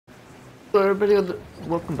Hello everybody,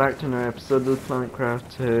 welcome back to another episode of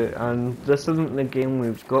Planetcraft 2, and this isn't the game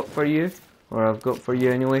we've got for you, or I've got for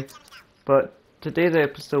you anyway, but today's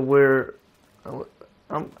episode where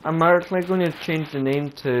I'm actually going to change the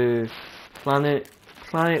name to Planet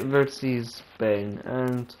vs Ben,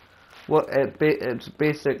 and it's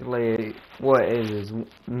basically what it is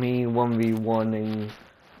me 1v1ing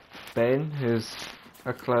Ben, who's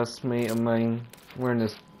a classmate of mine. We're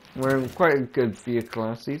in quite a good few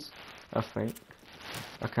classes, I think.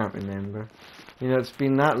 I can't remember. You know, it's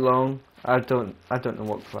been that long. I don't know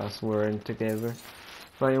what class we're in together.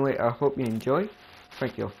 But anyway, I hope you enjoy.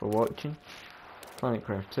 Thank you all for watching.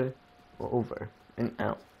 Planetcraft 2, over and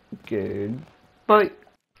out. Goodbye.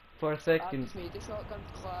 For a second.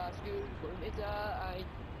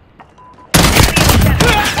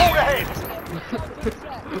 Hold ahead!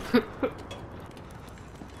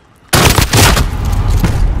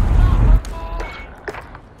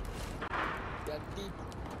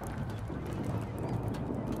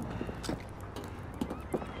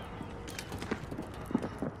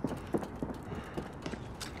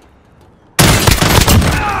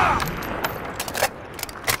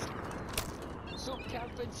 Stop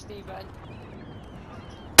camping, Stephen.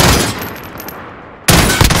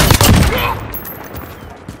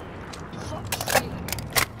 Fuck Stephen.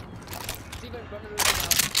 Stephen, run around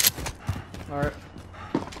now. Alright.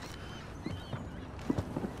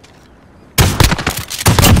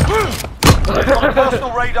 Got a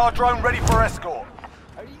personal radar drone ready for escort.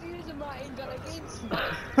 Are you using my aim gun against me?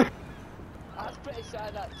 That's pretty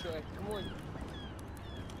sad actually, come on.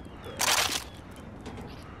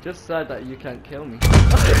 Just sad that you can't kill me.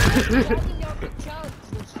 Enemy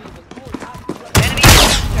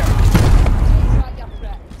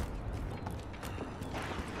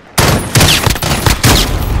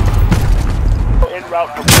En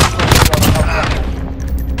route to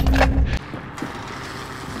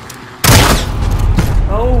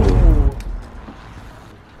Oh!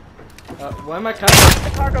 Why am I catching? The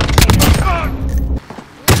cargo container.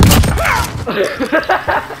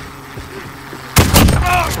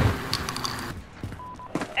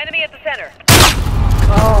 Enemy at the center.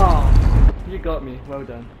 Oh! You got me. Well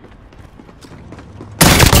done.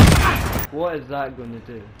 What is that going to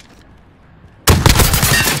do?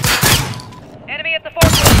 Enemy at the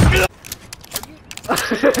forklift.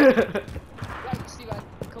 Right, Stephen,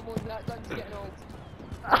 come on, that gun's getting old.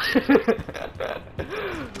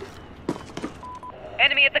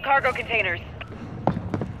 Enemy at the cargo containers.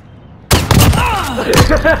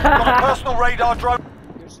 Got a personal radar drone.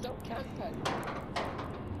 You're still camping.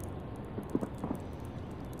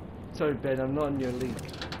 Sorry Ben, I'm not in your league.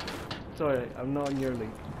 Sorry, I'm not in your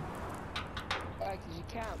league. Why, because you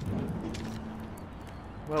camp.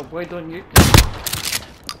 Well, why don't you?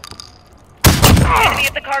 Enemy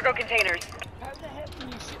at the cargo containers. How the heck can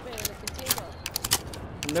you shoot me in a container?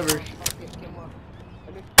 Never. Fuck it, come on.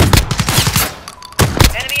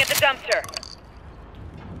 Enemy at the dumpster.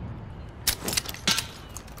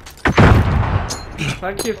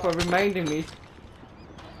 Thank you for reminding me.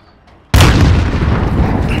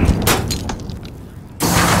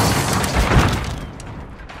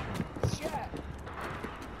 Shit!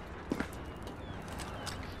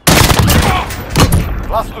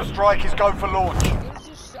 Cluster strike is go for launch. It's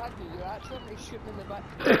just sad that you're actually shooting in the back.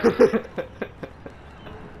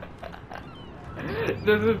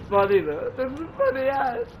 This is funny though. This is funny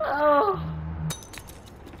ass. Oh.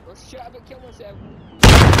 Well, shit, I better kill myself.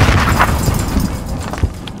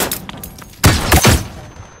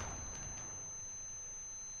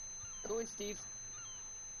 Go on, Steve.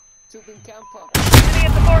 Open camper. Enemy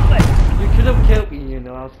at the forklift. You could have killed me, you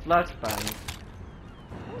know. I was flashbang.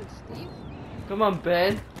 Oh, Steve. Come on,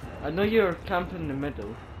 Ben. I know you're camping in the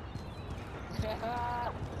middle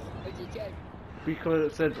How'd you get?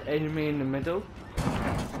 because it said enemy in the middle.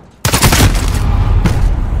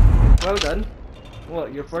 Well done.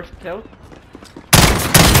 What? Your first kill?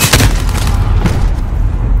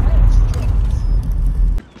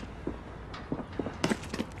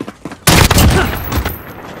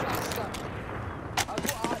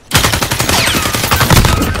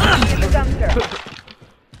 In the dumpster.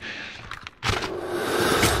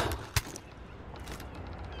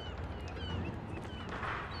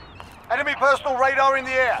 Enemy personal radar in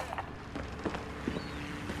the air.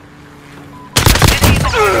 Enemy at the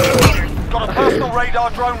cargo containers. Got a personal radar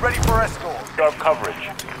drone ready for escort. Go coverage.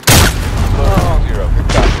 Oh. 0, good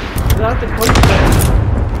job. That's the point there.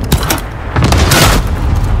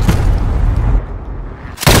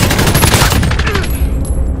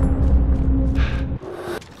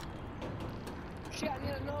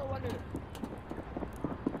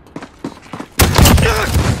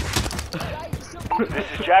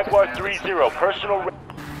 Jaguar 3-0, personal...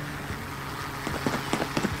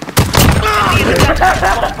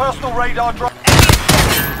 Lost personal radar drone.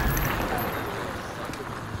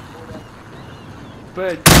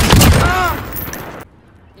 But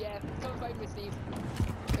Yeah, come find me, Steve.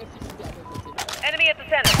 If you can get me, Steve. Enemy at the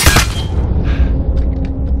center.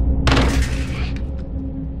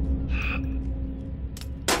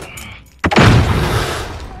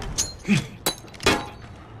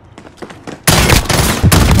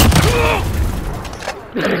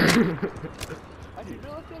 I should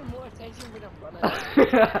really pay more attention when I'm running.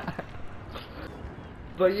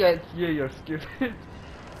 but yeah, it's you, you're stupid. Enemy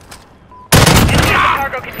at the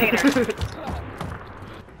cargo container.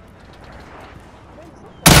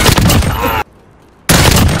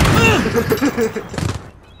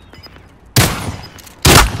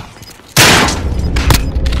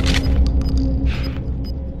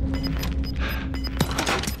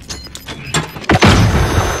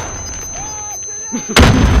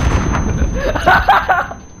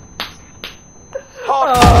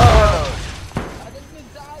 Hard. I didn't even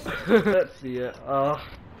die. Let's see it.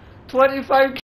 25